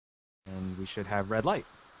And we should have red light.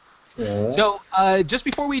 Yeah. So just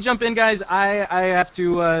before we jump in, guys, I have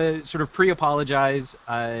to sort of pre-apologize.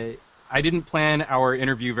 I didn't plan our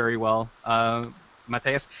interview very well,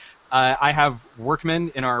 Matias. I have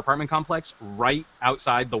workmen in our apartment complex right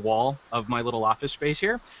outside the wall of my little office space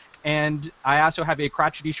here. And I also have a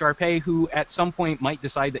crotchety Shar Pei who at some point might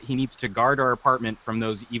decide that he needs to guard our apartment from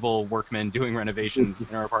those evil workmen doing renovations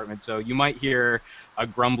in our apartment. So you might hear a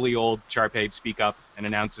grumbly old Shar Pei speak up and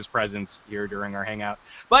announce his presence here during our hangout.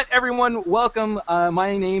 But everyone, welcome.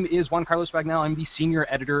 My name is Juan Carlos Bagnell. I'm the senior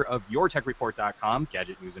editor of YourTechReport.com,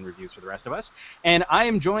 gadget news and reviews for the rest of us. And I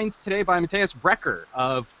am joined today by Matias Brecher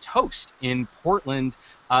of Toast in Portland,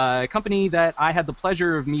 a company that I had the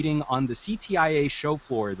pleasure of meeting on the CTIA show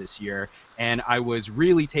floor this year. And I was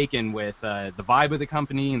really taken with the vibe of the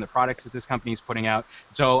company and the products that this company is putting out.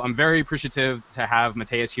 So I'm very appreciative to have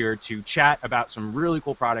Matias here to chat about some really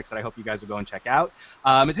cool products that I hope you guys will go and check out.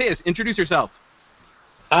 Matias, introduce yourself.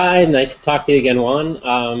 Hi, nice to talk to you again, Juan.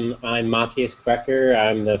 I'm Matias Brecher.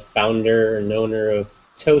 I'm the founder and owner of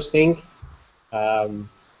Toast Inc.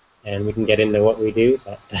 And we can get into what we do.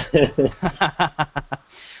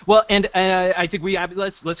 Well, and I think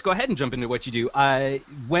let's go ahead and jump into what you do.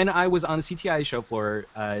 When I was on the CTI show floor,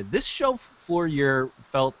 this show floor year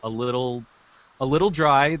felt a little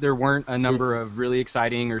dry. There weren't a number of really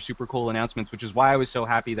exciting or super cool announcements, which is why I was so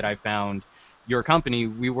happy that I found your company.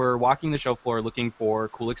 We were walking the show floor looking for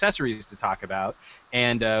cool accessories to talk about,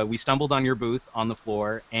 and we stumbled on your booth on the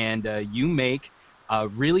floor, and you make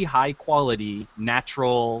really high quality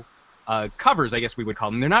natural covers, I guess we would call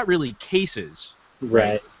them. They're not really cases,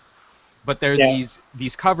 Right. but they're Yeah.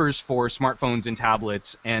 these covers for smartphones and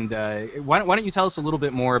tablets. And why don't you tell us a little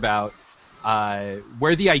bit more about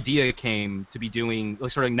where the idea came to be doing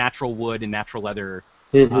sort of natural wood and natural leather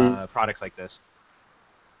products like this?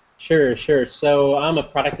 Sure. So I'm a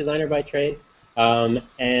product designer by trade,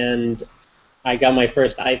 and I got my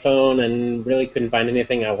first iPhone and really couldn't find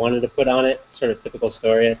anything I wanted to put on it. Sort of typical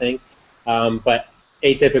story, I think. But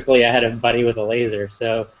atypically, I had a buddy with a laser,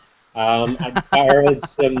 so I borrowed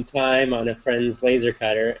some time on a friend's laser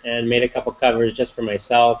cutter and made a couple covers just for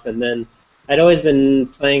myself. And then I'd always been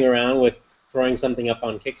playing around with throwing something up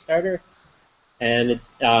on Kickstarter, and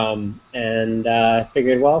I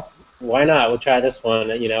figured, well, why not? We'll try this one.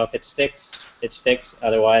 You know, if it sticks, it sticks.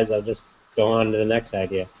 Otherwise, I'll just go on to the next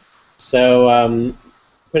idea. So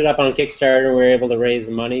put it up on Kickstarter. We were able to raise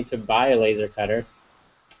money to buy a laser cutter,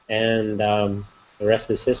 and the rest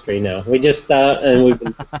is history now. We just and we've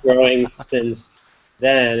been growing since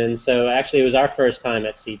then. And so actually, it was our first time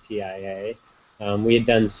at CTIA. We had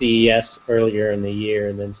done CES earlier in the year,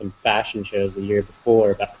 and then some fashion shows the year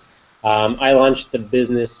before. But I launched the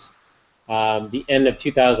business the end of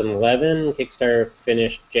 2011. Kickstarter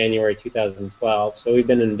finished January 2012. So we've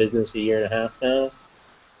been in business a year and a half now.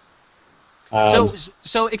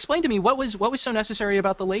 So explain to me what was so necessary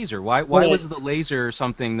about the laser? Why was the laser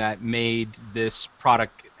something that made this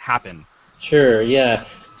product happen? Sure, yeah.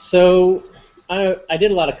 So I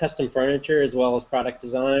did a lot of custom furniture as well as product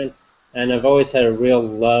design, and I've always had a real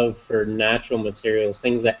love for natural materials,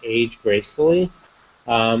 things that age gracefully,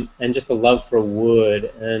 and just a love for wood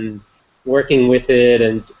and working with it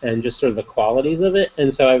and just sort of the qualities of it.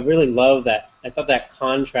 And so I really love that. I thought that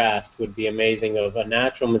contrast would be amazing of a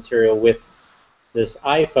natural material with this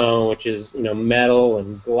iPhone, which is, you know, metal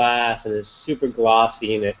and glass and is super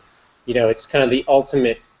glossy, and it, you know, it's kind of the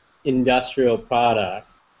ultimate industrial product,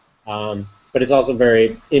 but it's also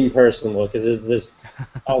very impersonal because it's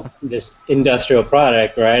this industrial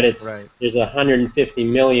product, right? There's 150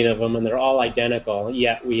 million of them, and they're all identical.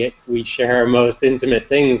 Yet we share our most intimate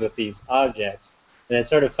things with these objects, and it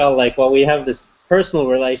sort of felt like, well, we have this personal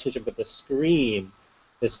relationship with the screen,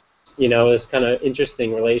 this, you know, this kind of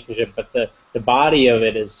interesting relationship, but the body of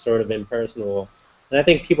it is sort of impersonal. And I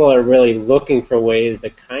think people are really looking for ways to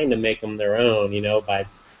kind of make them their own, you know, by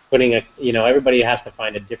putting a, you know, everybody has to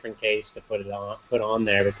find a different case to put on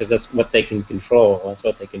there because that's what they can control, that's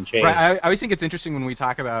what they can change. Right. I always think it's interesting when we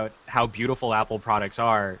talk about how beautiful Apple products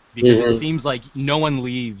are, because it seems like no one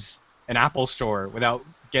leaves an Apple store without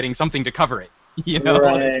getting something to cover it. You know?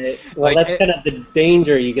 Right. Well, that's kind of the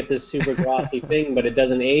danger. You get this super glossy thing, but it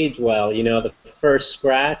doesn't age well. You know, the first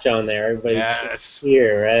scratch on there, everybody's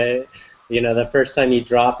here, right? You know, the first time you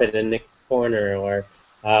drop it in the corner, or,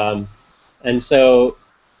 and so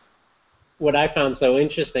what I found so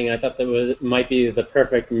interesting, I thought that might be the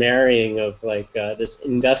perfect marrying of like this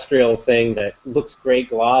industrial thing that looks great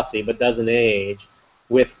glossy but doesn't age,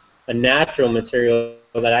 with a natural material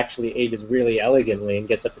that actually ages really elegantly and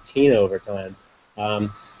gets a patina over time.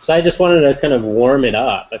 So I just wanted to kind of warm it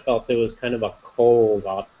up. I felt it was kind of a cold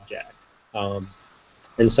object.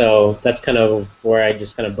 And so that's kind of where I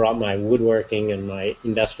just kind of brought my woodworking and my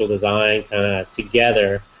industrial design kind of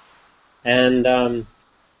together. And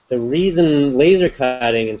the reason laser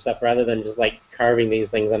cutting and stuff, rather than just like carving these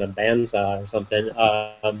things on a bandsaw or something,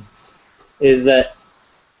 is that,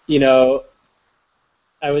 you know,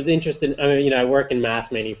 I was interested. I mean, I work in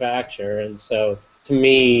mass manufacture, and so to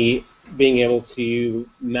me, being able to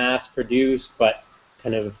mass produce, but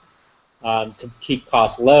kind of to keep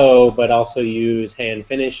costs low, but also use hand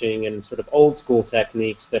finishing and sort of old school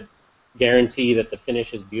techniques that guarantee that the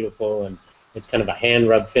finish is beautiful and it's kind of a hand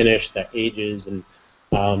rub finish that ages and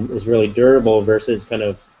is really durable versus kind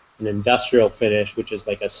of an industrial finish, which is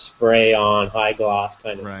like a spray on high gloss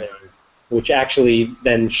kind of thing, which actually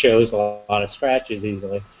then shows a lot of scratches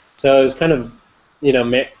easily. So I was kind of,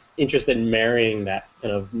 interested in marrying that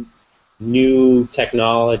kind of new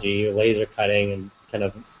technology, laser cutting, and kind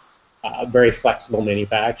of very flexible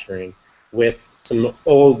manufacturing with some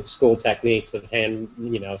old school techniques of hand,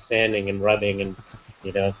 sanding and rubbing and,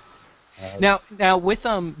 Now with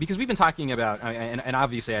because we've been talking about, and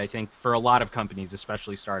obviously I think for a lot of companies,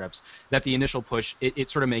 especially startups, that the initial push, it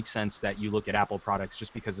sort of makes sense that you look at Apple products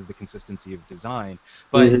just because of the consistency of design.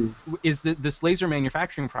 But is this laser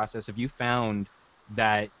manufacturing process, have you found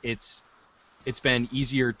that it's been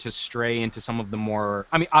easier to stray into some of the more,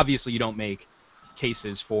 I mean, obviously you don't make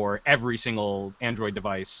cases for every single Android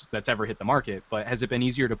device that's ever hit the market, but has it been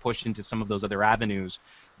easier to push into some of those other avenues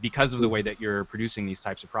because of the way that you're producing these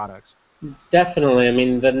types of products? Definitely. I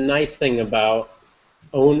mean, the nice thing about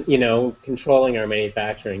controlling our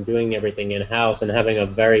manufacturing, doing everything in-house, and having a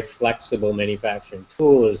very flexible manufacturing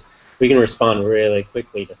tool is we can respond really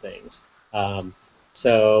quickly to things.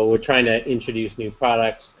 So we're trying to introduce new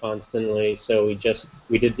products constantly. So we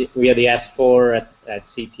had the S4 at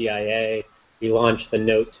CTIA. We launched the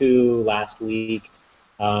Note 2 last week.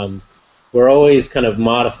 We're always kind of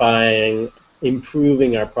modifying,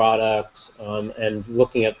 improving our products, and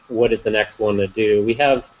looking at what is the next one to do. We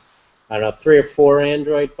have, I don't know, 3 or 4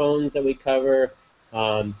 Android phones that we cover.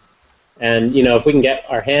 And if we can get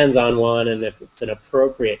our hands on one, and if it's an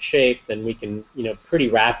appropriate shape, then we can, pretty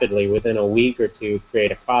rapidly, within a week or two,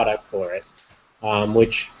 create a product for it,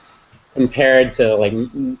 which compared to like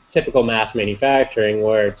typical mass manufacturing,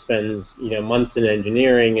 where it spends months in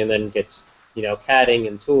engineering and then gets CADing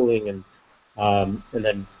and tooling and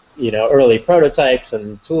then early prototypes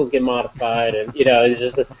and tools get modified and it's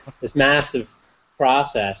just this massive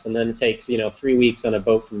process, and then it takes 3 weeks on a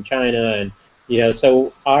boat from China, and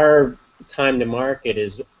so our time to market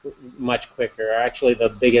is much quicker. Actually, the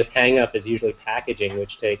biggest hang up is usually packaging,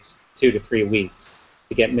 which takes 2 to 3 weeks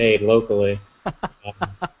to get made locally.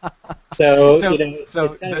 So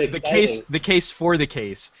the case for the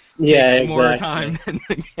case takes more time than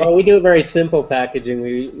the case. Well, we do very simple packaging.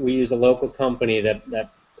 We use a local company that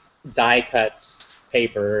die cuts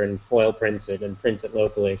paper and foil prints it and prints it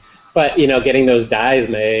locally. But getting those dies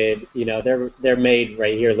made, they're made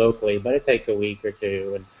right here locally, but it takes a week or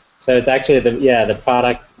two. And so it's actually the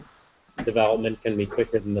product development can be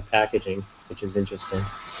quicker than the packaging, which is interesting.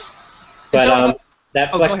 But that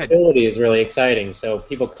flexibility is really exciting. So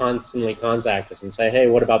people constantly contact us and say, "Hey,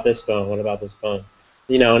 what about this phone? What about this phone?"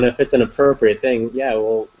 And if it's an appropriate thing, yeah,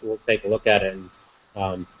 we'll take a look at it.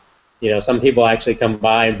 And some people actually come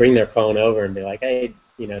by and bring their phone over and be like, "Hey,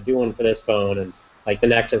 do one for this phone." And like the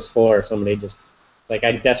Nexus 4, somebody just like,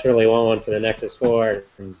 I desperately want one for the Nexus 4,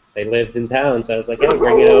 and they lived in town, so I was like, "Hey,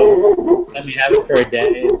 bring it over. Let me have it for a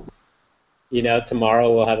day.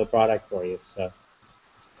 Tomorrow we'll have a product for you." So.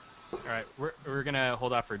 All right, we're gonna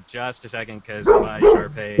hold off for just a second because my Shar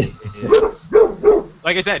Pei is,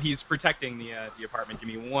 like I said, he's protecting the apartment. Give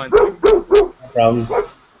me 1 second. No problem.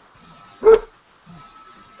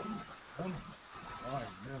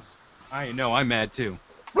 I know, I'm mad too.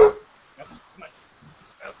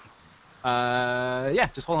 Yeah,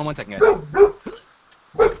 just hold on 1 second, guys.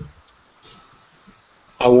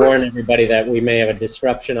 I'll warn everybody that we may have a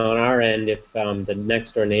disruption on our end if the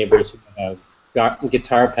next door neighbors who have a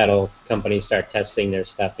guitar pedal company start testing their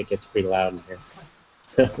stuff. It gets pretty loud in here.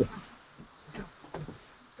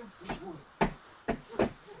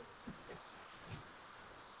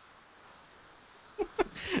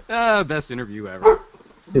 Best interview ever.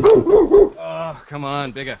 Oh, come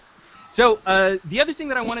on, bigger. So the other thing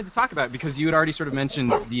that I wanted to talk about, because you had already sort of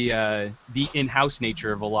mentioned the in-house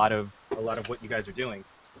nature of a lot of what you guys are doing,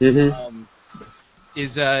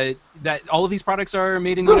 is that all of these products are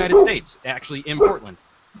made in the United States, actually in Portland.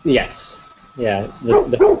 Yes. Yeah.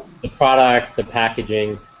 The product, the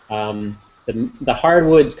packaging, the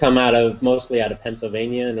hardwoods come mostly out of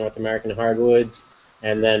Pennsylvania, North American hardwoods.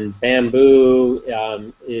 And then bamboo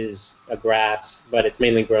is a grass, but it's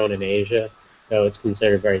mainly grown in Asia, so it's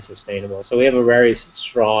considered very sustainable. So we have a very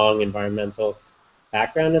strong environmental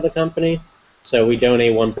background of the company. So we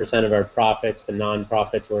donate 1% of our profits to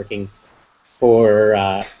nonprofits working for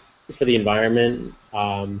for the environment.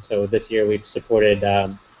 So this year we've supported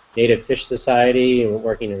Native Fish Society, and we're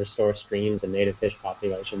working to restore streams and native fish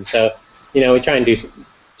populations. So, we try and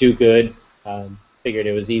do good. Figured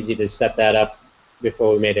it was easy to set that up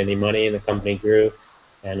before we made any money and the company grew,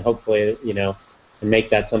 and hopefully, and make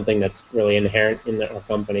that something that's really inherent in our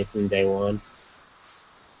company from day one.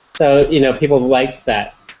 So, people like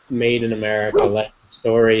that made in America, like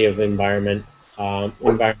story of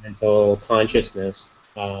environmental consciousness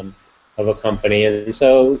of a company, and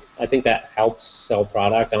so I think that helps sell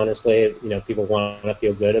product. Honestly, people want to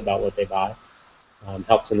feel good about what they buy.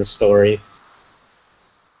 Helps in the story,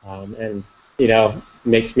 and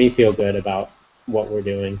makes me feel good about what we're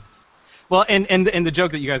doing. Well, and the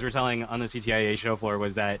joke that you guys were telling on the CTIA show floor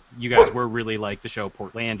was that you guys were really like the show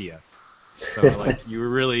Portlandia. So like you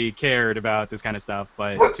really cared about this kind of stuff,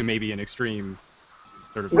 but to maybe an extreme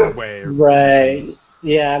sort of way. Right.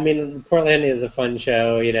 Yeah, I mean, Portlandia is a fun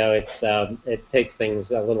show. It takes things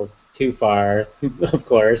a little too far, of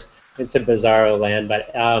course, into bizarro land. But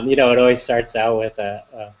it always starts out with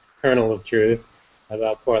a kernel of truth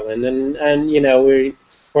about Portland, and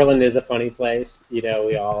Portland is a funny place.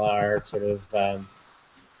 We all are sort of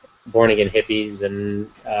born again hippies and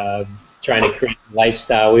trying to create a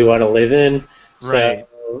lifestyle we want to live in. Right.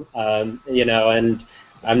 So, and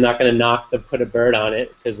I'm not going to put a bird on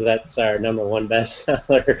it because that's our #1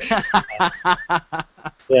 bestseller.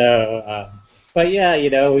 But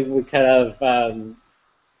yeah, we kind of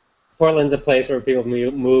Portland's a place where people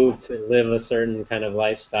move to live a certain kind of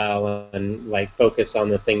lifestyle and like focus on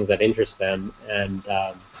the things that interest them, and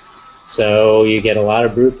so you get a lot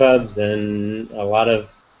of brew pubs and a lot of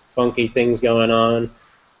funky things going on,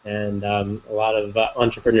 and a lot of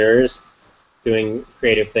entrepreneurs doing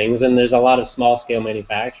creative things, and there's a lot of small-scale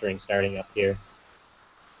manufacturing starting up here.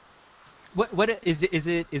 What is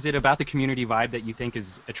it about the community vibe that you think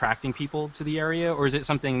is attracting people to the area, or is it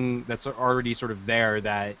something that's already sort of there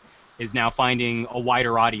that is now finding a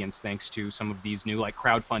wider audience thanks to some of these new like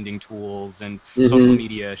crowdfunding tools and social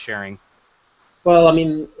media sharing? Well, I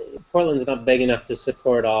mean, Portland's not big enough to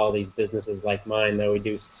support all these businesses like mine, though we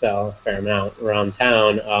do sell a fair amount around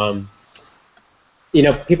town.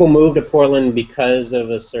 People move to Portland because of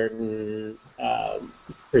a certain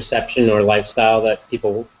perception or lifestyle that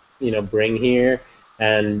people, bring here,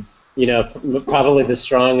 and probably the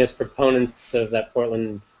strongest proponents of that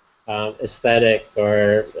Portland aesthetic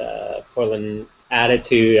or Portland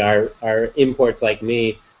attitude are imports like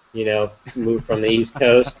me. Moved from the East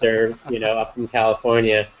Coast or up from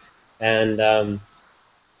California, and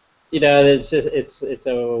it's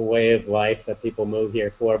a way of life that people move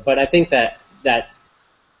here for. But I think that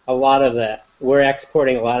a lot of that we're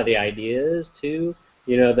exporting a lot of the ideas to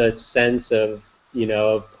the sense of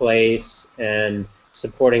of place and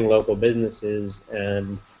supporting local businesses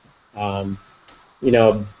and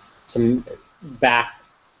some back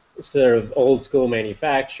sort of old school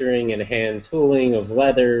manufacturing and hand tooling of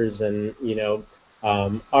leathers and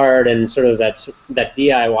art and sort of that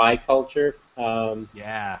DIY culture.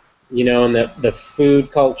 Yeah. And the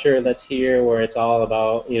food culture that's here, where it's all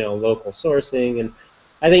about local sourcing, and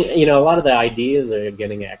I think a lot of the ideas are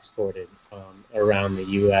getting exported around the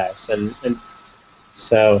U.S. and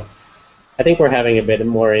so I think we're having a bit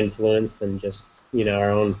more influence than just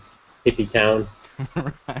our own hippie town.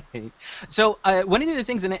 Right. So one of the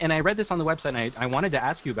things, and I read this on the website, and I wanted to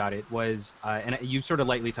ask you about it, was, and you sort of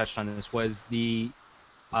lightly touched on this, was the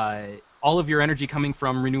all of your energy coming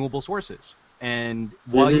from renewable sources. And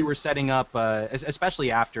while you were setting up,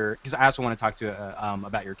 especially after, because I also want to talk to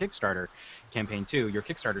about your Kickstarter campaign too, your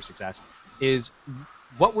Kickstarter success, is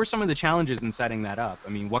what were some of the challenges in setting that up? I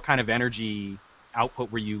mean, what kind of energy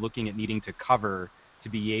output were you looking at needing to cover to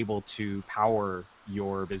be able to power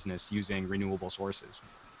your business using renewable sources?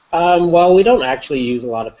 Well, we don't actually use a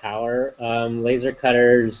lot of power. Laser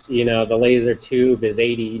cutters, the laser tube is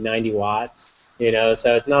 80, 90 watts,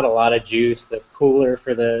 so it's not a lot of juice. The cooler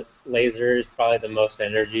for the laser is probably the most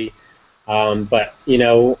energy. But,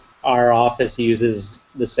 our office uses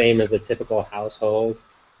the same as a typical household,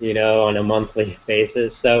 on a monthly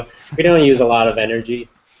basis. So we don't use a lot of energy.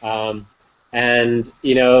 And,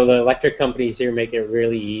 the electric companies here make it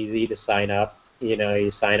really easy to sign up. You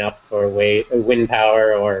sign up for wind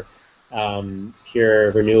power or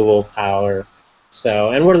pure renewable power.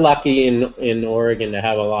 So, and we're lucky in Oregon to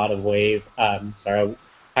have a lot of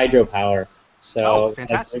hydropower. So, oh,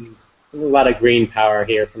 fantastic. lot of green power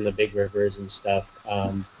here from the big rivers and stuff.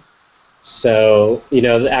 So,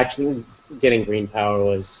 actually getting green power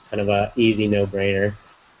was kind of a easy no-brainer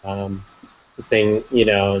thing,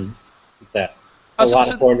 that Oh, a so, lot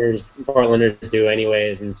so of Portlanders do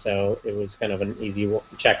anyways, and so it was kind of an easy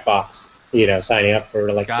checkbox, signing up for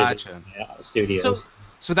electricity gotcha. So studios.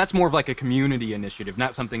 so that's more of like a community initiative,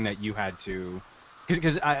 not something that you had to.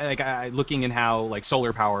 Because looking in how like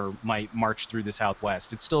solar power might march through the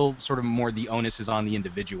Southwest, it's still sort of more the onus is on the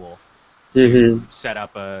individual Hmm. to set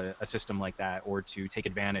up a system like that or to take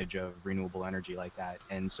advantage of renewable energy like that.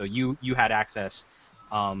 And so you had access,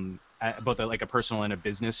 at both like a personal and a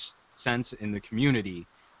business sense in the community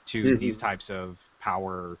to these Hmm. types of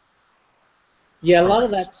power Yeah, a lot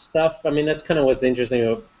of programs. that stuff. I mean, that's kind of what's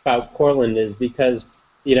interesting about Portland is because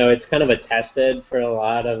it's kind of a test bed for a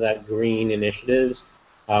lot of that green initiatives.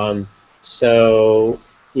 Um, so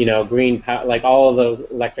green power, like all of the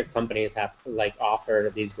electric companies have like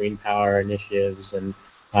offered these green power initiatives, and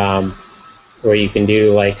um, where you can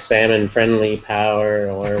do like salmon-friendly power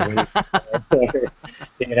or wind power, or,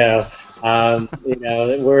 you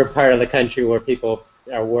know, we're a part of the country where people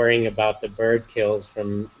are worrying about the bird kills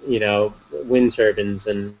from wind turbines,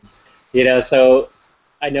 and so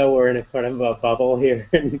I know we're in a kind of a bubble here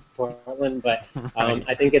in Portland, but Right.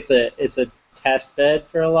 I think it's a test bed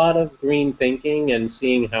for a lot of green thinking and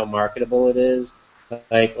seeing how marketable it is.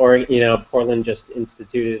 Like, or Portland just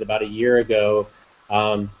instituted about a year ago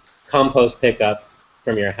um, compost pickup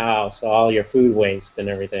from your house, all your food waste and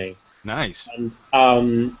everything. Nice. And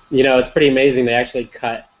it's pretty amazing. They actually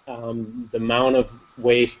cut the amount of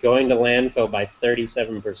waste going to landfill by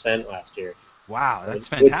 37% last year. Wow, that's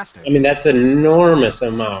Which, I fantastic. mean, that's an enormous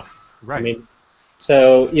amount. I Right. mean,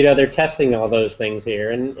 so they're testing all those things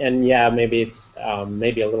here, and yeah, maybe it's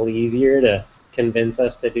maybe a little easier to convince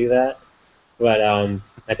us to do that, but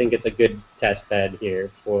I think it's a good test bed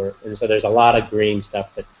here and so there's a lot of green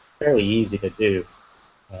stuff that's fairly easy to do.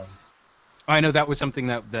 Um, I know that was something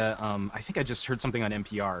that I think I just heard something on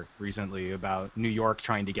NPR recently about New York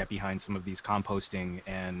trying to get behind some of these composting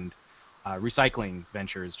and recycling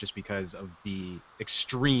ventures just because of the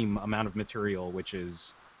extreme amount of material which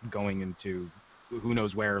is going into who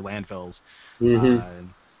knows where landfills. hmm Uh,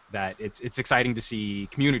 that it's exciting to see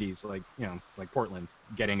communities like like Portland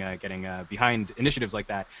getting behind initiatives like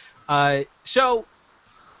that. So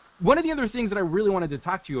one of the other things that I really wanted to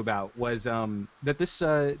talk to you about was that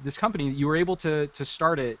this company you were able to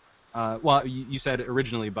start it. Well, you said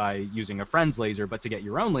originally by using a friend's laser, but to get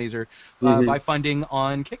your own laser hmm by funding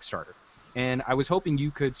on Kickstarter. And I was hoping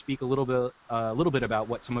you could speak a little bit about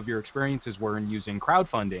what some of your experiences were in using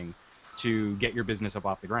crowdfunding to get your business up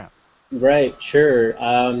off the ground. Right, sure.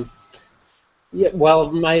 Yeah, well,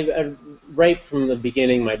 my right from the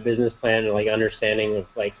beginning, my business plan and like understanding of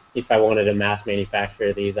like if I wanted to mass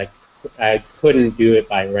manufacture these, I couldn't do it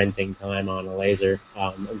by renting time on a laser.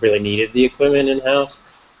 I really needed the equipment in house,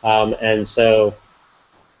 and so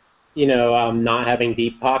not having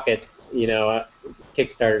deep pockets,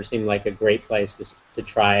 Kickstarter seemed like a great place to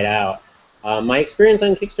try it out. My experience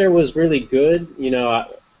on Kickstarter was really good.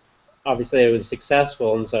 Obviously, it was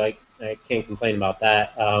successful, and so I can't complain about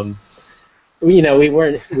that. We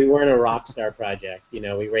weren't a rock star project.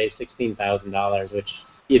 We raised $16,000, which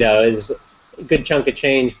is a good chunk of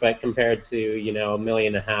change, but compared to $1.5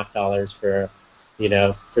 million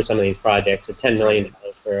for some of these projects, or $10 million Right.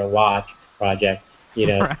 for a watch project,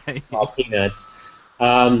 Right. all peanuts.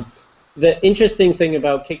 Um, the interesting thing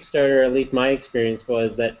about Kickstarter, at least my experience,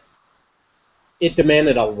 was that it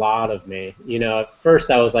demanded a lot of me. At first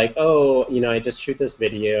I was like, oh, I just shoot this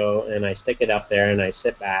video and I stick it up there and I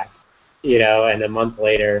sit back, and a month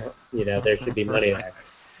later, there should be money Right. there.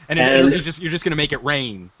 And it'll And just you're just gonna make it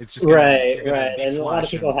rain. It's just gonna right, you're gonna right. be And a lot of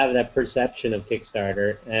flush people and have that perception of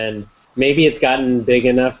Kickstarter, and maybe it's gotten big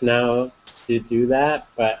enough now to do that,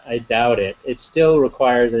 but I doubt it. It still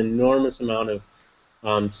requires an enormous amount of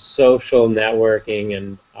social networking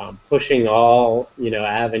and pushing all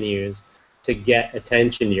avenues to get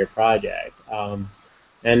attention to your project.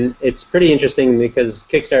 And it's pretty interesting because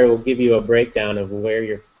Kickstarter will give you a breakdown of where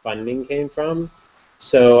your funding came from.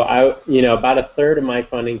 So about a third of my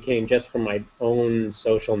funding came just from my own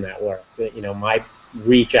social network. My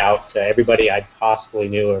reach out to everybody I possibly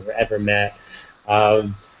knew or ever met.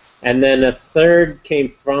 Um, and then a third came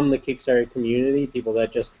from the Kickstarter community, people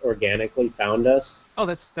that just organically found us. oh,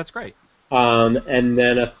 that's great. And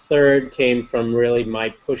then a third came from really my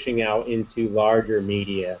pushing out into larger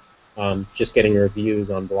media, just getting reviews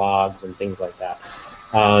on blogs and things like that.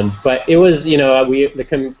 But it was, the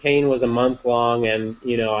campaign was a month long, and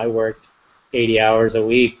I worked 80 hours a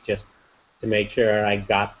week just to make sure I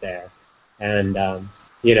got there. and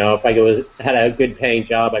if I had a good paying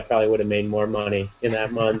job, I probably would have made more money in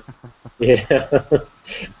that month. Yeah,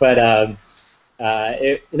 but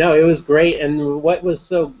it was great. And what was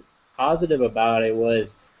so positive about it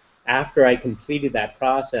was after I completed that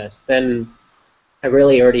process, then I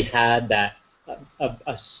really already had that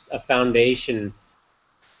a foundation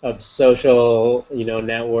of social,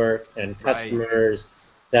 network and Right. customers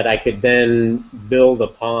that I could then build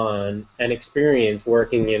upon and experience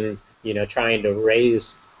working in, trying to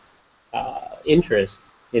raise interest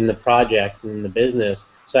in the project and the business.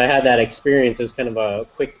 So I had that experience. It was kind of a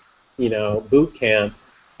quick, boot camp.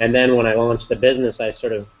 And then when I launched the business, I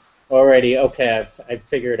sort of already, okay, I've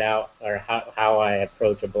figured out or how I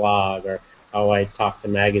approach a blog or how I talk to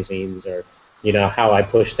magazines or, how I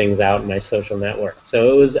push things out in my social network.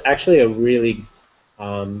 So it was actually a really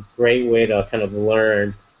great way to kind of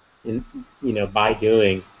learn, by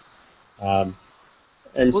doing. Um,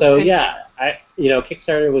 and Well, so and yeah,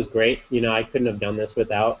 Kickstarter was great. I couldn't have done this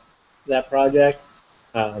without that project,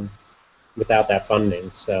 um, without that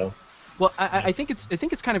funding. So well, I think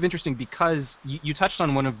it's kind of interesting because you touched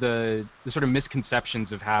on one of the sort of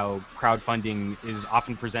misconceptions of how crowdfunding is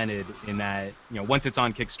often presented in that, once it's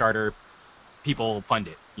on Kickstarter, people fund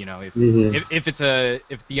it. hmm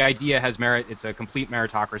If the idea has merit, it's a complete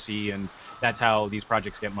meritocracy, and that's how these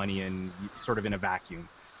projects get money, and sort of in a vacuum.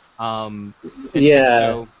 Um, and yeah.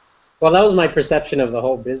 so Well, that was my perception of the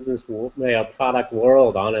whole product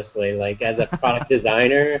world. Honestly, like as a product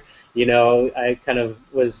designer, I kind of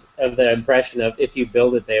was of the impression of if you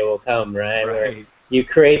build it, they will come, right? Where right. you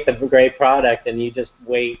create the great product and you just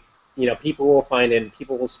wait. People will find it, and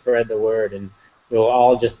people will spread the word, and it will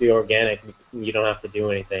all just be organic. You don't have to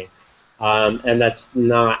do anything, and that's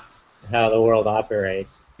not how the world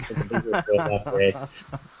operates. The business world operates.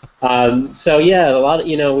 So yeah, a lot of,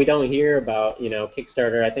 we don't hear about,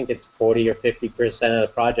 Kickstarter. I think it's 40 or 50% of the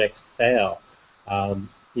projects fail.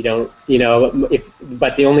 You don't,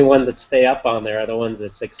 but the only ones that stay up on there are the ones that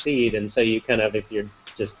succeed. And so you kind of, if you're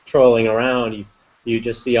just trolling around, you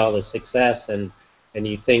just see all the success and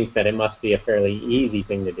you think that it must be a fairly easy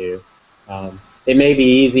thing to do. It may be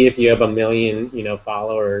easy if you have a million,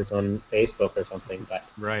 followers on Facebook or something, but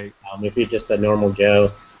Right. if you're just a normal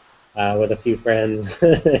Joe, with a few friends.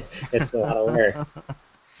 It's a lot of work.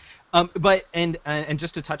 But and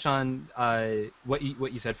just to touch on what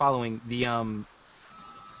you said following the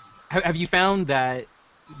have you found that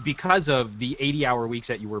because of the 80-hour weeks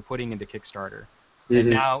that you were putting into Kickstarter, and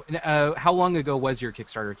hmm now how long ago was your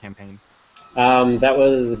Kickstarter campaign? That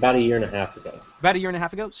was about a year and a half ago. About a year and a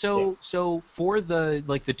half ago. Yeah. So for the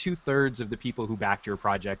 2/3 of the people who backed your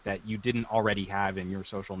project that you didn't already have in your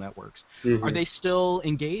social networks, are hmm they still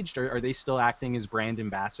engaged? Or are they still acting as brand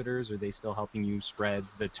ambassadors? Are they still helping you spread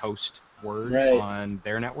the Toast word Right. on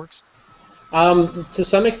their networks? To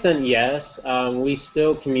some extent, yes. We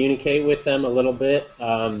still communicate with them a little bit.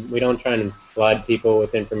 We don't try and flood people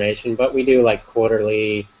with information, but we do like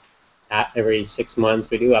quarterly, every 6 months,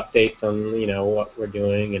 we do updates on what we're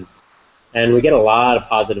doing, and we get a lot of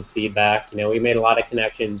positive feedback. We made a lot of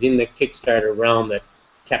connections in the Kickstarter realm that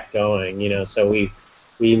kept going. So we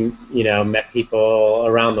met people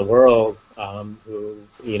around the world who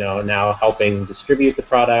are now helping distribute the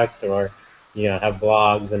product or have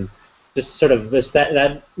blogs and just sort of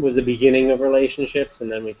that was the beginning of relationships,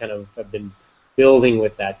 and then we kind of have been building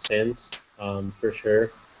with that since, for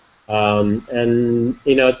sure. And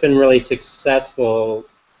it's been really successful.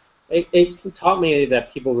 It taught me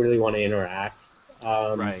that people really want to interact.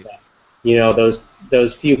 Right. That,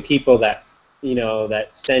 those few people that that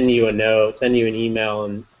send you a note, send you an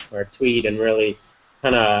email or a tweet, and really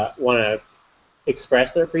kind of want to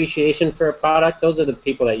express their appreciation for a product. Those are the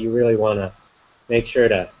people that you really want to make sure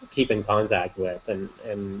to keep in contact with and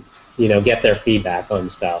get their feedback on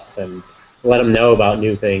stuff and let them know about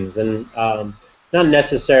new things, and not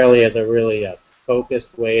necessarily as a really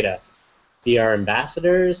focused way to be our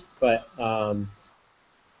ambassadors, but I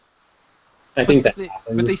but think but that they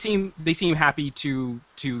but they happens. seem happy to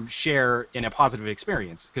share in a positive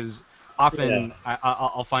experience, because Yeah. often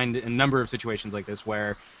I'll find a number of situations like this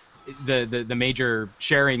where the major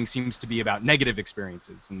sharing seems to be about negative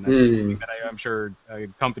experiences, and that's something Mm, that I'm sure a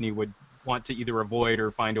company would want to either avoid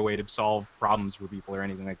or find a way to solve problems for people or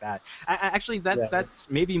anything like that. Actually, yeah. that's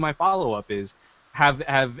maybe my follow up is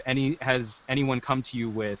has anyone come to you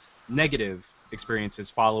with negative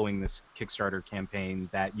experiences following this Kickstarter campaign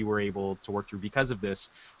that you were able to work through because of this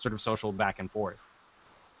sort of social back and forth?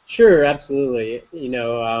 Sure, absolutely.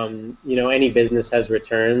 Any business has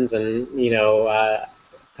returns, and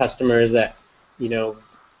customers that you know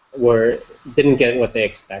were didn't get what they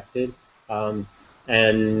expected, um,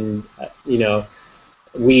 and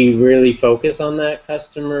we really focus on that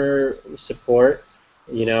customer support,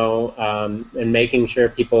 and making sure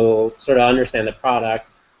people sort of understand the product,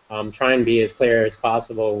 try and be as clear as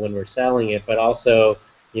possible when we're selling it, but also,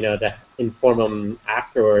 to inform them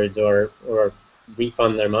afterwards or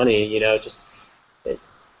refund their money. Just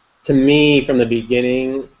to me from the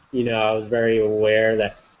beginning, I was very aware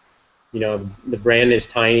that, the brand is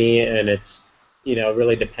tiny and it's,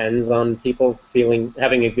 really depends on people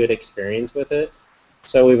having a good experience with it.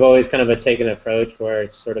 So we've always kind of taken an approach where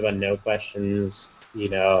it's sort of a no questions,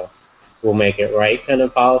 we'll make it right kind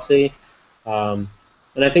of policy.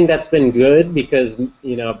 And I think that's been good because,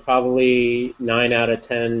 probably 9 out of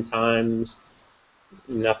 10 times,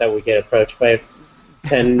 not that we get approached by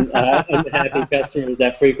 10 unhappy customers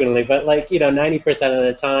that frequently, but 90% of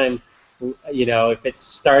the time, if it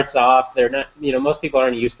starts off, they're not, most people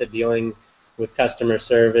aren't used to dealing with customer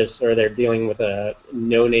service, or they're dealing with a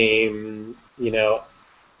no-name,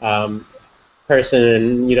 person,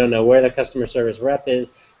 and you don't know where the customer service rep is.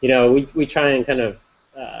 We try and kind of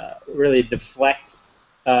really deflect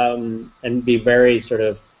and be very sort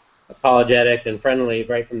of apologetic and friendly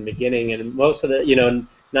right from the beginning. And most of the,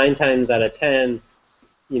 9 times out of 10,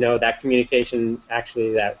 that communication,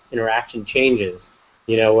 actually, that interaction changes.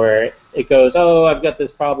 Where it goes, oh, I've got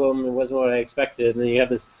this problem, it wasn't what I expected, and then you have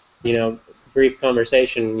this, brief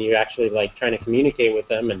conversation. You actually trying to communicate with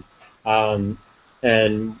them,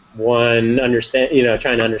 and one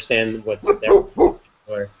trying to understand what they're looking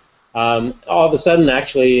for. All of a sudden,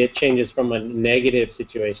 actually, it changes from a negative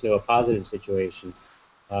situation to a positive situation,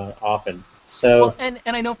 often. So, well, and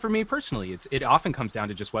I know for me personally, it often comes down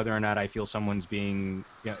to just whether or not I feel someone's being,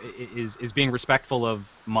 is being respectful of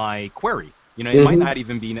my query. It might not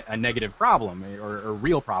even be a negative problem or a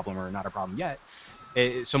real problem or not a problem yet.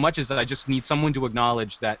 So much as I just need someone to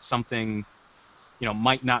acknowledge that something,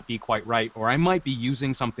 might not be quite right, or I might be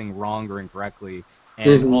using something wrong or incorrectly.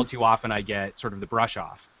 And all too often I get sort of the brush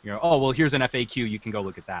off. Oh, well, here's an FAQ, you can go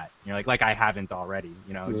look at that. Like I haven't already.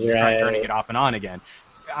 Just try turning it off and on again.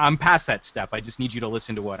 I'm past that step. I just need you to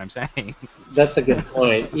listen to what I'm saying. That's a good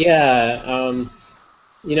point. Yeah.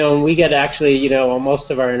 And we get actually, on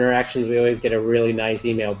most of our interactions, we always get a really nice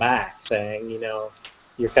email back saying,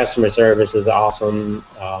 your customer service is awesome.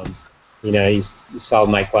 You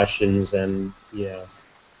solved my questions, and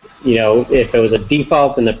if it was a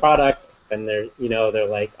default in the product, then they're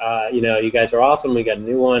like, you guys are awesome. We got a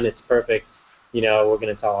new one. It's perfect. We're going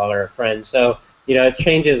to tell all our friends. So it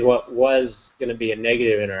changes what was going to be a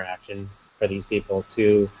negative interaction for these people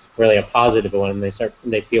to really a positive one. And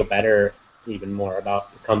they feel better, even more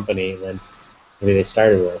about the company than maybe they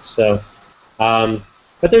started with. So,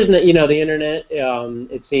 but there's the internet.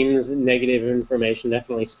 It seems negative information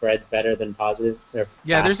definitely spreads better than positive.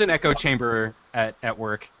 Yeah, there's an echo chamber at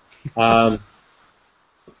work. But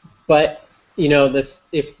this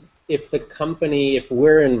if the company, if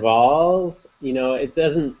we're involved, it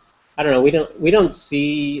doesn't. I don't know. We don't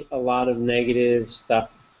see a lot of negative stuff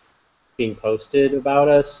being posted about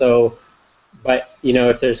us. So, but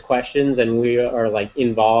if there's questions and we are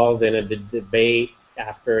involved in a debate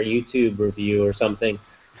after a YouTube review or something,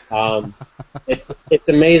 it's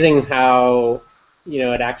amazing how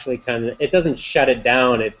it actually it doesn't shut it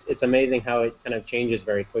down. It's amazing how it kind of changes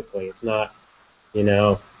very quickly. It's not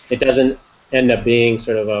it doesn't end up being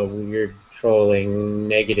sort of a weird trolling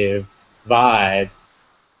negative vibe.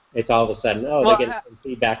 It's all of a sudden, they get some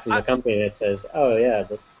feedback from the company that says, oh yeah,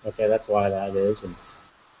 okay, that's why that is, and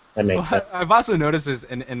that makes sense. I've also noticed this,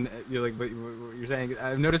 and what you're saying,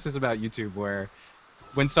 I've noticed this about YouTube, where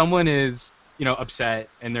when someone is upset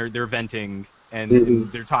and they're venting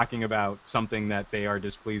and they're talking about something that they are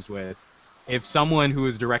displeased with, if someone who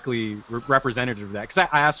is directly representative of that, because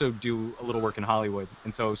I also do a little work in Hollywood,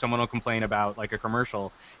 and so someone will complain about a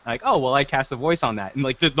commercial, oh, well, I cast a voice on that, and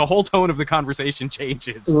the whole tone of the conversation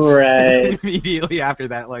changes right immediately after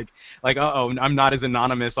that, uh-oh, I'm not as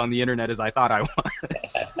anonymous on the internet as I thought I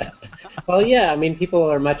was. Well, yeah, I mean, people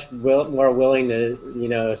are much more willing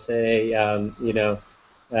to say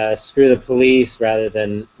screw the police rather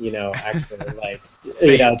than actually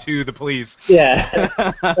say to the police. Yeah,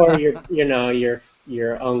 or your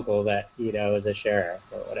uncle that is a sheriff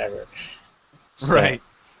or whatever. So, right.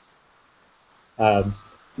 I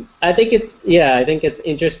think it's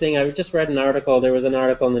interesting. I just read an article. There was an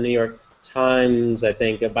article in the New York Times, I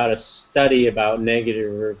think, about a study about negative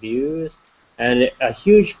reviews, and a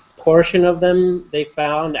huge portion of them they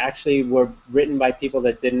found actually were written by people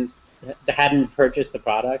that hadn't purchased the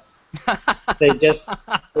product. They just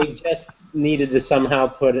needed to somehow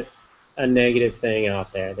put a negative thing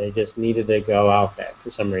out there. They just needed to go out there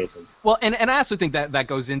for some reason. Well, and I also think that that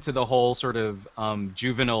goes into the whole sort of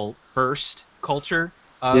juvenile first culture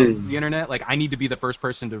of the Mm. internet. Like, I need to be the first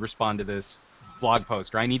person to respond to this blog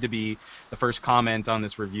post, or I need to be the first comment on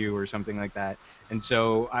this review or something like that. And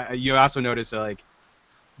so you also notice that, like,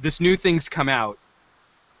 this new thing's come out.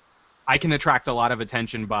 I can attract a lot of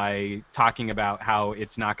attention by talking about how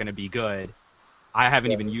it's not going to be good. I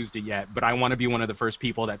haven't even used it yet, but I want to be one of the first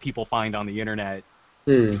people that people find on the internet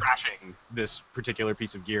Mm. trashing this particular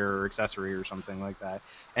piece of gear or accessory or something like that.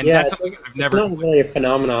 And Yeah, that's something I've it's never. not really a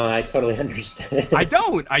phenomenon I totally understand. I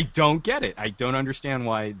don't get it. I don't understand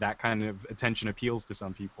why that kind of attention appeals to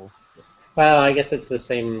some people. Well, I guess it's the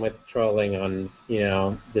same with trolling on,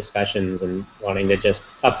 discussions and wanting to just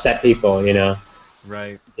upset people,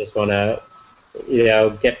 Right. just want to,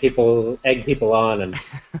 egg people on and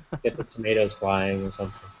get the tomatoes flying or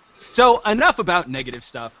something. So enough about negative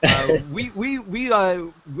stuff. Because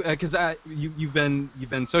you've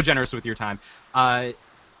been so generous with your time.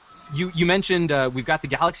 You mentioned we've got the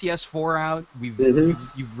Galaxy S4 out. Hmm.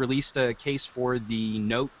 You've released a case for the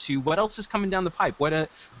Note 2. What else is coming down the pipe? What are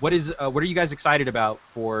you guys excited about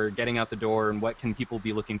for getting out the door, and what can people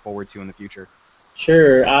be looking forward to in the future?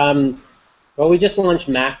 Sure. Well, we just launched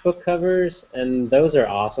MacBook covers, and those are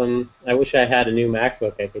awesome. I wish I had a new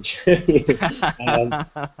MacBook I could show you. Um,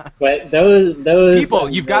 but those People,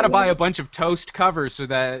 you've got to buy a bunch of toast covers so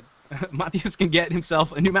that Matias can get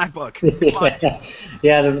himself a new MacBook. Come on. yeah,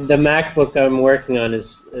 yeah. The MacBook I'm working on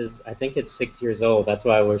is I think it's 6 years old. That's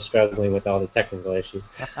why we're struggling with all the technical issues.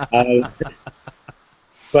 Uh,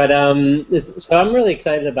 so I'm really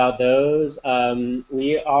excited about those.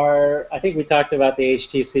 I think we talked about the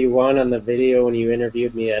HTC One on the video when you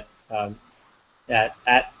interviewed me at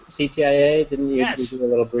CTIA, didn't you? You Yes. do a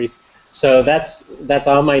little brief. So that's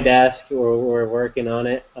on my desk. We're working on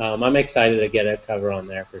it. I'm excited to get a cover on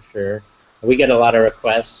there for sure. We get a lot of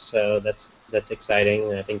requests, so that's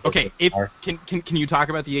exciting. I think Okay. there's more. Can you talk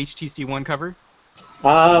about the HTC One cover?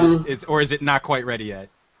 Um, Is it not quite ready yet?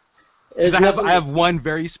 Because there's nothing. I have one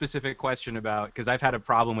very specific question about, because I've had a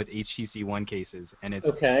problem with HTC One cases, and it's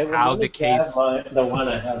Okay, well, how let me the case. the one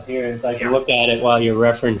I have here so I can look Yes. at it while you're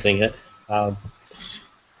referencing it. Um,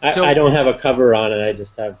 I So don't have a cover on it. I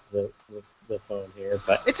just have the phone here.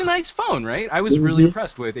 But it's a nice phone, right? I was really Mhm.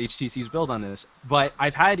 impressed with HTC's build on this, but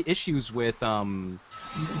I've had issues with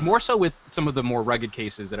more so with some of the more rugged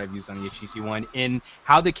cases that I've used on the HTC One in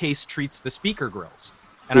how the case treats the speaker grills.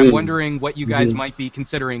 And I'm Mm. wondering what you guys Mhm. might be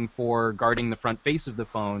considering for guarding the front face of the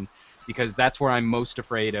phone, because that's where I'm most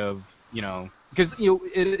afraid of, because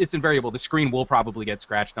it's invariable. The screen will probably get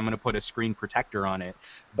scratched. I'm going to put a screen protector on it,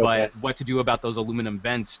 Okay. but what to do about those aluminum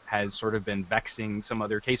vents has sort of been vexing some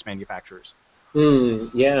other case manufacturers.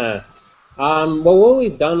 Yeah. Well, what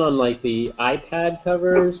we've done on like the iPad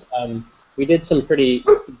covers, we did some pretty,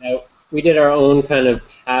 we did our own kind of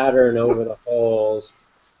pattern over the holes.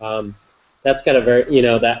 Um, that's got a very,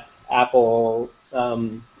 that Apple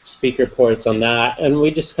speaker ports on that, and we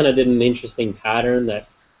just kind of did an interesting pattern that,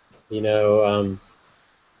 you know, um,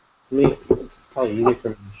 it's probably easier for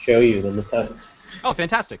me to show you than to tell you. Oh,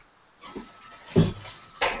 fantastic.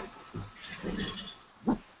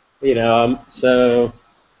 So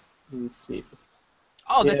let's see.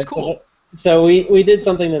 Oh, Yeah, that's cool. so we did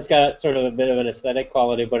something that's got sort of a bit of an aesthetic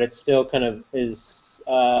quality, but it still kind of is,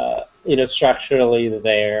 structurally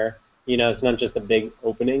there. It's not just a big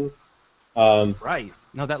opening. Um, Right.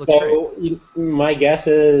 No, that looks great. so my guess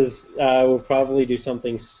is we'll probably do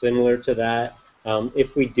something similar to that.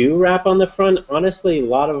 If we do wrap on the front, honestly, a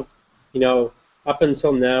lot of, up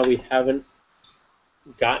until now, we haven't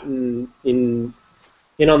gotten in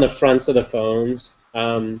on the fronts of the phones.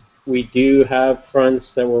 We do have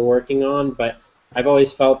fronts that we're working on, but I've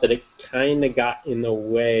always felt that it kind of got in the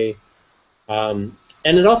way. And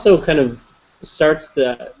it also kind of starts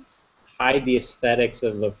to hide the aesthetics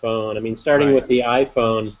of the phone. I mean, starting Right. with the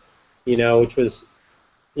iPhone, which was,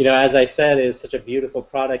 as I said, is such a beautiful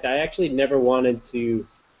product. I actually never wanted to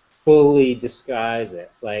fully disguise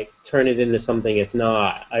it, like turn it into something it's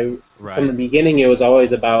not. From the Right. beginning, it was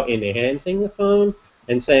always about enhancing the phone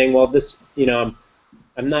and saying, well, this,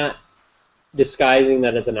 I'm not disguising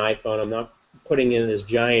that as an iPhone. I'm not putting in this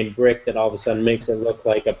giant brick that all of a sudden makes it look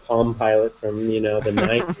like a Palm Pilot from, the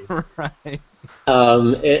 90s. Right.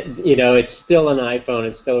 It's still an iPhone.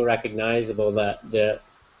 It's still recognizable that the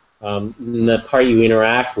part you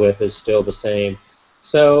interact with is still the same.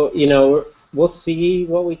 So, we'll see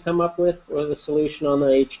what we come up with or the solution on the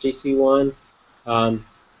HTC One. Um,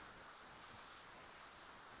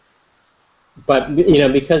 but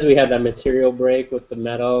because we have that material break with the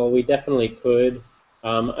metal, we definitely could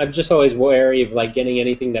I'm just always wary of like getting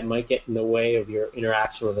anything that might get in the way of your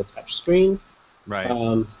interaction with a touch screen. Right.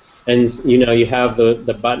 Um, and you know, you have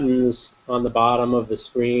the buttons on the bottom of the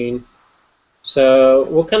screen. So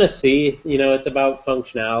we'll kind of see. You know, it's about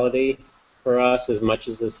functionality for us as much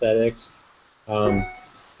as aesthetics, um,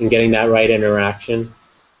 and getting that right interaction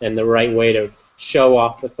and the right way to show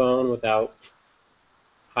off the phone without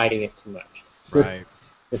hiding it too much. Right.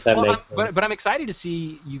 If that Well, makes sense. but I'm excited to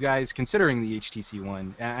see you guys considering the HTC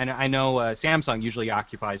One. And I know Samsung usually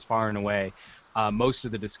occupies far and away most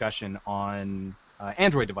of the discussion on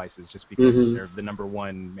Android devices, just because Hmm. they're the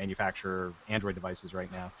 #1 manufacturer of Android devices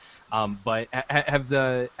right now. But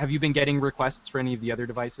have you been getting requests for any of the other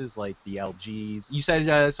devices, like the LGs? You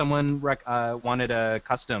said someone wanted a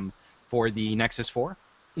custom for the Nexus 4.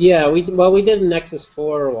 Yeah, we did a Nexus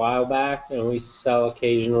 4 a while back, and we sell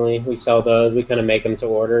occasionally. We sell those. We kind of make them to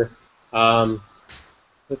order. Um,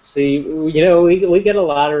 let's see. You know, we get a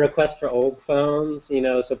lot of requests for old phones. You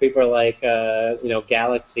know, so people are like, you know,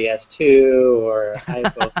 Galaxy S2 or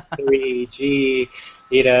iPhone 3G.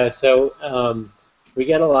 You know, so we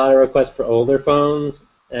get a lot of requests for older phones,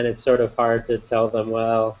 and it's sort of hard to tell them,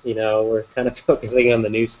 well, you know, we're kind of focusing on the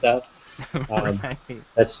new stuff. Um, Right.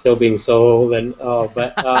 that's still being sold, and oh,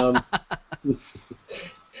 but um,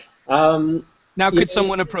 Now, you could know,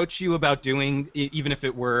 someone approach you about doing, even if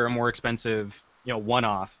it were a more expensive,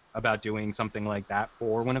 one-off, about doing something like that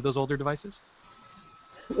for one of those older devices?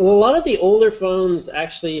 well, a lot of the older phones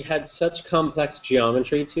actually had such complex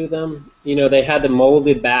geometry to them. You know, they had the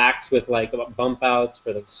molded backs with like bump outs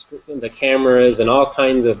for the cameras and all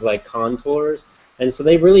kinds of like contours, and so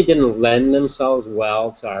they really didn't lend themselves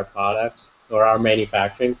well to our products or our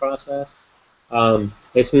manufacturing process.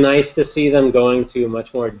 It's nice to see them going to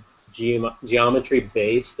much more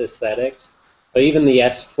geometry-based aesthetics. So even the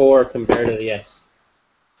S4 compared to the S3,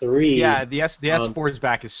 Yeah, the um, S4's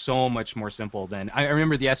back is so much more simple than I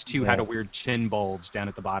remember. The S2 had yeah. a weird chin bulge down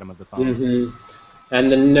at the bottom of the phone. Hmm.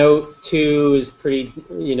 And the Note 2 is pretty,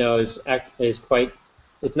 you know, is quite.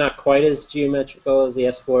 It's not quite as geometrical as the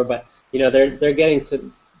S4, but you know they're getting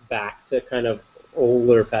to back to kind of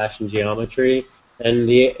older fashioned geometry. And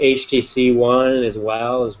the HTC One as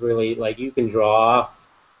well is really like you can draw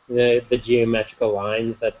the geometrical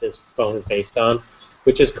lines that this phone is based on,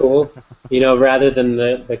 which is cool. You know, rather than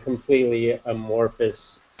the completely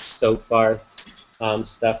amorphous soap bar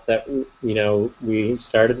stuff that you know we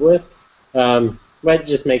started with. But it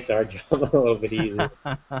just makes our job a little bit easier.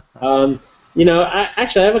 Um, you know,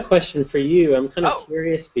 actually, I have a question for you. I'm kind of Oh,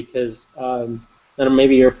 curious because I don't know,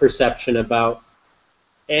 maybe your perception about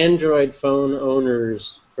Android phone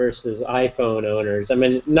owners versus iPhone owners. I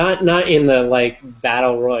mean, not in the like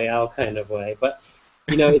battle royale kind of way, but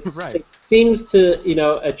you know, right. it seems to you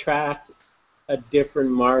know attract a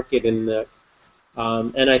different market in the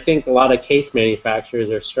and I think a lot of case manufacturers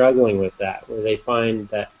are struggling with that, where they find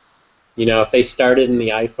that you know if they started in the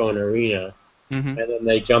iPhone arena Hmm. and then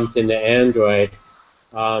they jumped into Android,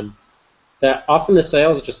 um, that often the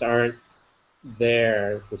sales just aren't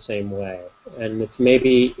there the same way. And it's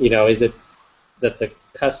maybe you know is it that the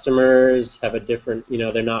customers have a different you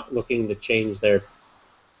know they're not looking to change their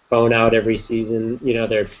phone out every season, you know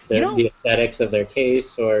You know, the aesthetics of their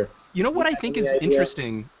case, or you know do you what I have think any is idea?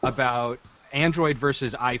 interesting about Android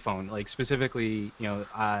versus iPhone, like specifically,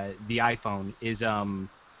 the iPhone is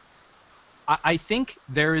I think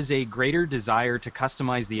there is a greater desire to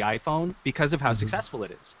customize the iPhone because of how Hmm. successful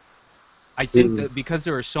it is. I think Hmm. that because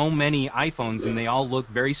there are so many iPhones and they all look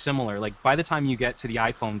very similar, like by the time you get to the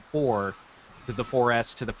iPhone 4, to the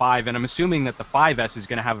 4S, to the 5, and I'm assuming that the 5S is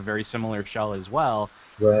going to have a very similar shell as well,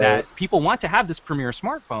 Right. that people want to have this premier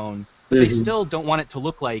smartphone, but they Hmm. still don't want it to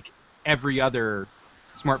look like every other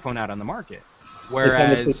smartphone out on the market. It's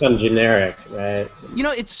almost Whereas, become generic, right?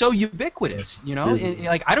 it's so ubiquitous, Hmm.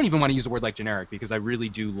 like I don't even want to use the word like generic because I really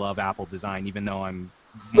do love Apple design, even though I'm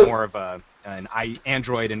more of an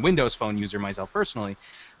Android and Windows phone user myself personally.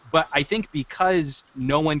 But I think because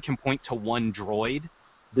no one can point to one droid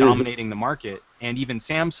Hmm. dominating the market, and even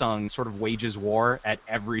Samsung sort of wages war at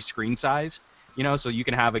every screen size. So you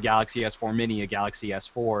can have a Galaxy S4 Mini, a Galaxy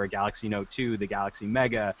S4, a Galaxy Note 2, the Galaxy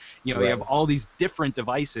Mega. You have Right. all these different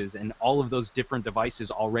devices, and all of those different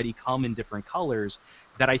devices already come in different colors.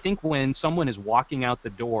 That I think when someone is walking out the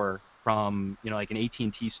door from, like an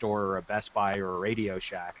AT&T store or a Best Buy or a Radio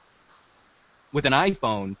Shack with an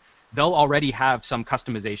iPhone, they'll already have some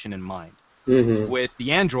customization in mind. Hmm. With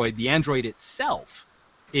the Android itself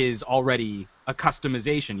is already a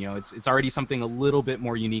customization. It's already something a little bit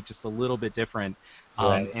more unique, just a little bit different,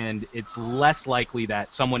 Right. and it's less likely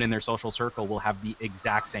that someone in their social circle will have the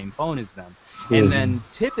exact same phone as them. And Hmm. then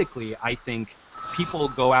typically, I think people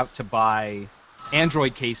go out to buy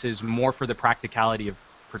Android cases more for the practicality of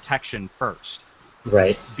protection first,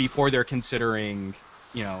 Right. before they're considering,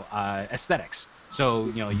 aesthetics. So,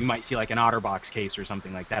 you might see like an OtterBox case or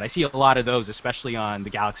something like that. I see a lot of those, especially on the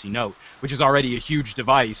Galaxy Note, which is already a huge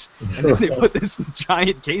device, and then they put this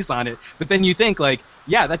giant case on it. But then you think, like,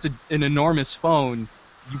 yeah, that's an enormous phone.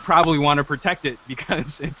 You probably want to protect it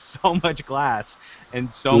because it's so much glass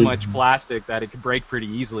and so much plastic that it could break pretty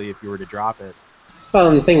easily if you were to drop it.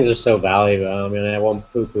 Well, and things are so valuable. I mean, I won't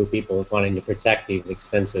poo-poo people wanting to protect these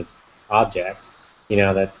expensive objects,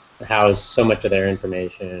 that house so much of their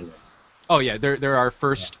information. Oh yeah, they're our Yeah.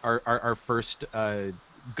 first our first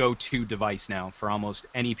go-to device now for almost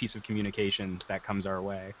any piece of communication that comes our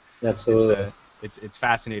way. It's Absolutely. it's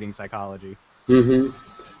fascinating psychology. hmm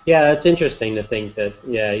Yeah, it's interesting to think that,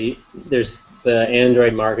 there's the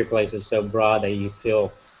Android marketplace is so broad that you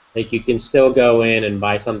feel like you can still go in and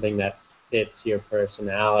buy something that fits your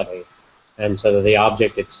personality. And so the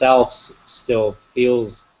object itself still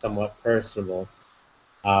feels somewhat personable,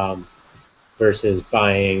 um, versus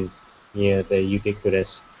buying, the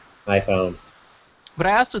ubiquitous iPhone. But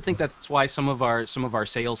I also think that's why some of our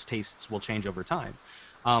sales tastes will change over time.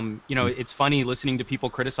 It's funny listening to people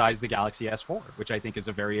criticize the Galaxy S4, which I think is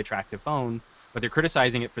a very attractive phone, but they're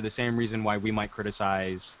criticizing it for the same reason why we might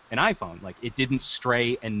criticize an iPhone. Like, it didn't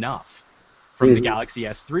stray enough from the hmm Galaxy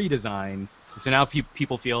S3 design. So now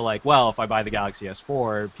people feel like, well, if I buy the Galaxy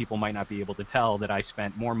S4, people might not be able to tell that I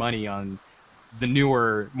spent more money on the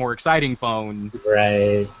newer, more exciting phone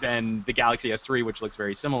Right. than the Galaxy S3, which looks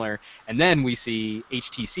very similar. And then we see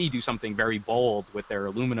HTC do something very bold with their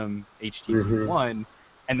aluminum HTC hmm One,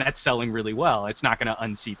 and that's selling really well. It's not going to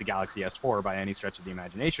unseat the Galaxy S4 by any stretch of the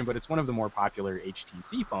imagination, but it's one of the more popular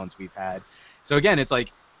HTC phones we've had. So again, it's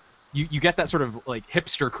like you get that sort of like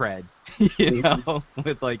hipster cred,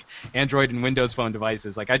 with like Android and Windows Phone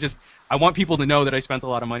devices. Like, I want people to know that I spent a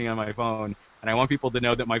lot of money on my phone, and I want people to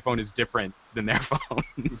know that my phone is different than their phone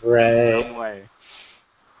in Right. some way.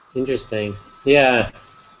 Interesting. Yeah.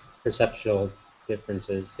 Perceptual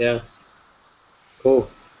differences. Yeah. Cool.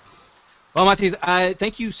 Well, Matias,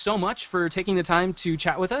 thank you so much for taking the time to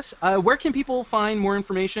chat with us. Where can people find more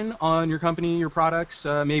information on your company, your products,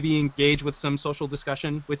 maybe engage with some social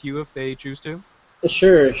discussion with you if they choose to?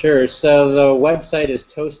 Sure, sure. So the website is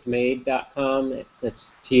toastmade.com.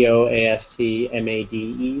 It's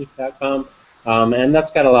toastmade.com. And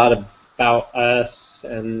that's got a lot about us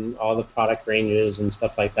and all the product ranges and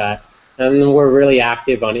stuff like that. And we're really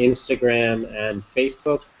active on Instagram and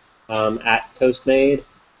Facebook, at Toastmade,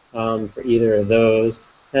 for either of those,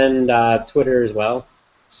 and Twitter as well.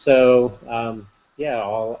 So yeah,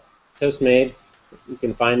 all Toastmade. You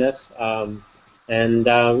can find us. And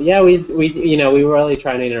yeah, we really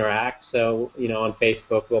try to interact. So on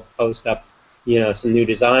Facebook, we'll post up some new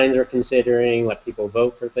designs we're considering, let people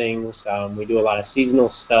vote for things. We do a lot of seasonal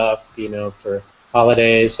stuff, for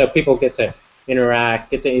holidays, so people get to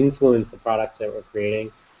interact, get to influence the products that we're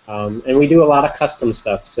creating. And we do a lot of custom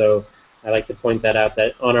stuff. So I like to point that out,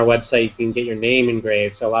 that on our website you can get your name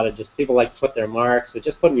engraved. So a lot of just people like to put their marks. So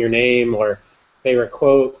just putting your name or favorite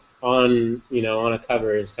quote on a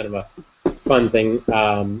cover is kind of a fun thing,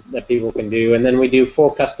 that people can do. And then we do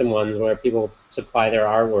full custom ones where people supply their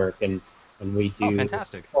artwork, and we Oh, do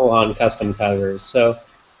fantastic. full-on custom covers. So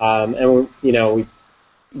and we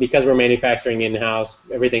because we're manufacturing in-house,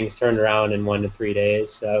 everything's turned around in 1 to 3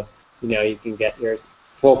 days. So you can get your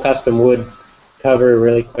full custom wood cover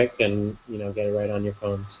really quick, and get it right on your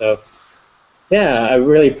phone. So yeah, I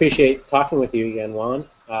really appreciate talking with you again, Juan.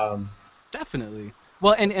 Definitely.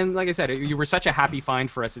 Well, and like I said, you were such a happy find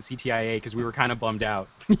for us at CTIA because we were kind of bummed out.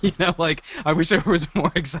 Like, I wish there was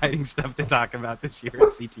more exciting stuff to talk about this year at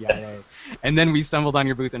CTIA. And then we stumbled on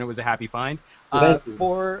your booth, and it was a happy find. Thank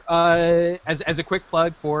you. As a quick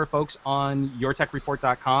plug for folks on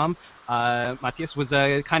yourtechreport.com, Matias was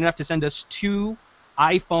kind enough to send us 2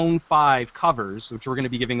 iPhone 5 covers, which we're going to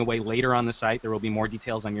be giving away later on the site. There will be more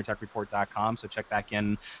details on yourtechreport.com, so check back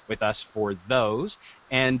in with us for those.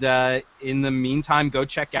 And in the meantime, go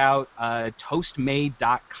check out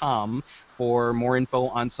toastmade.com for more info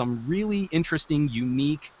on some really interesting,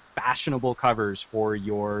 unique, fashionable covers for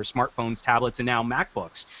your smartphones, tablets, and now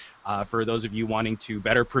MacBooks. For those of you wanting to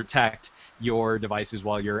better protect your devices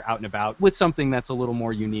while you're out and about with something that's a little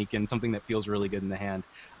more unique and something that feels really good in the hand.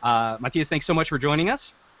 Matias, thanks so much for joining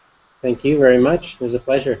us. Thank you very much. It was a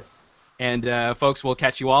pleasure. And folks, we'll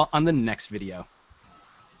catch you all on the next video.